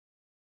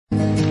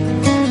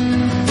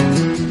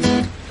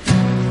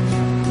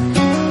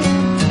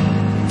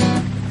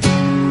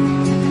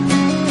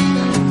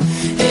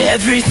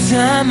Every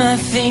time I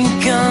think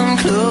I'm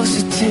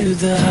closer to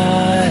the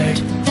heart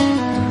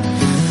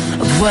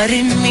of what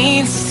it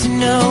means to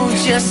know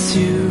just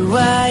who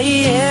I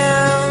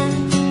am,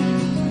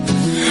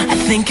 I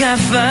think I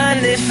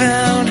finally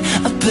found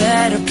a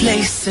better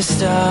place to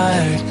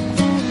start.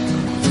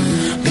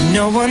 But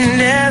no one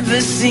ever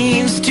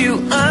seems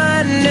to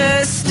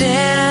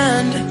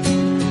understand.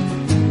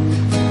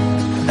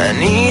 I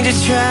need to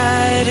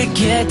try to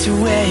get to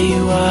where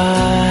you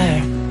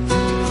are.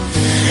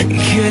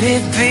 Could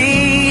it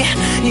be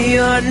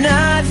you're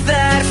not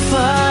that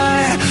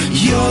far?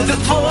 You're the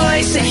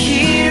voice I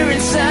hear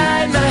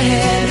inside my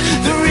head,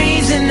 the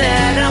reason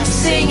that I'm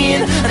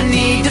singing. I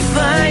need to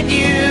find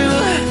you,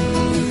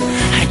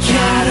 I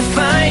gotta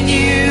find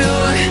you.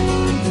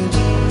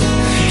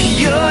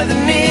 You're the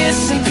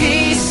missing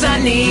piece, I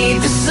need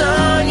the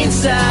song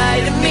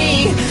inside of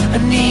me. I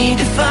need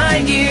to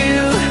find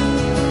you,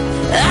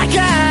 I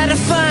gotta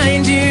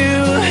find you.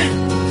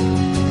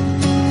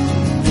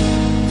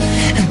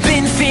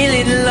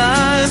 Feeling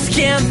lost,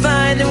 can't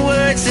find the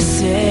words to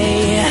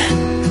say.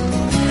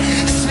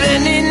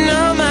 Spending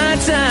all my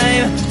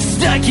time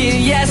stuck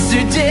in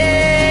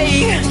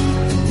yesterday.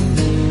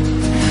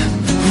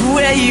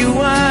 Where you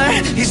are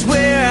is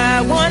where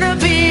I wanna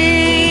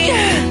be.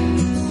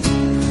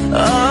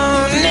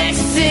 Oh,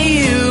 next to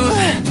you,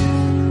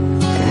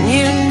 and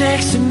you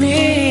next to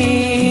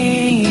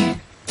me.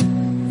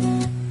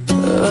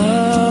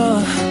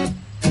 Oh,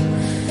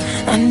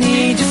 I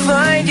need to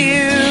find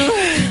you.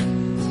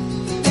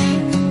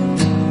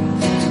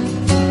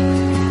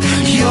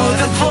 You're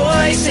the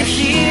voice I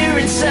hear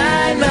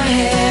inside my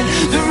head,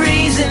 the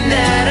reason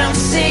that I'm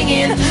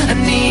singing. I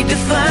need to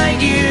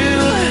find you,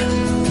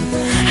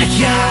 I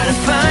gotta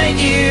find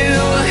you.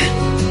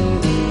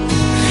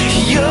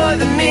 You're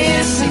the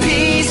missing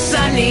piece, I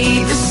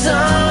need the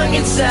song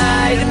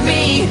inside of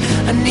me.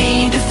 I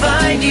need to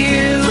find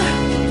you.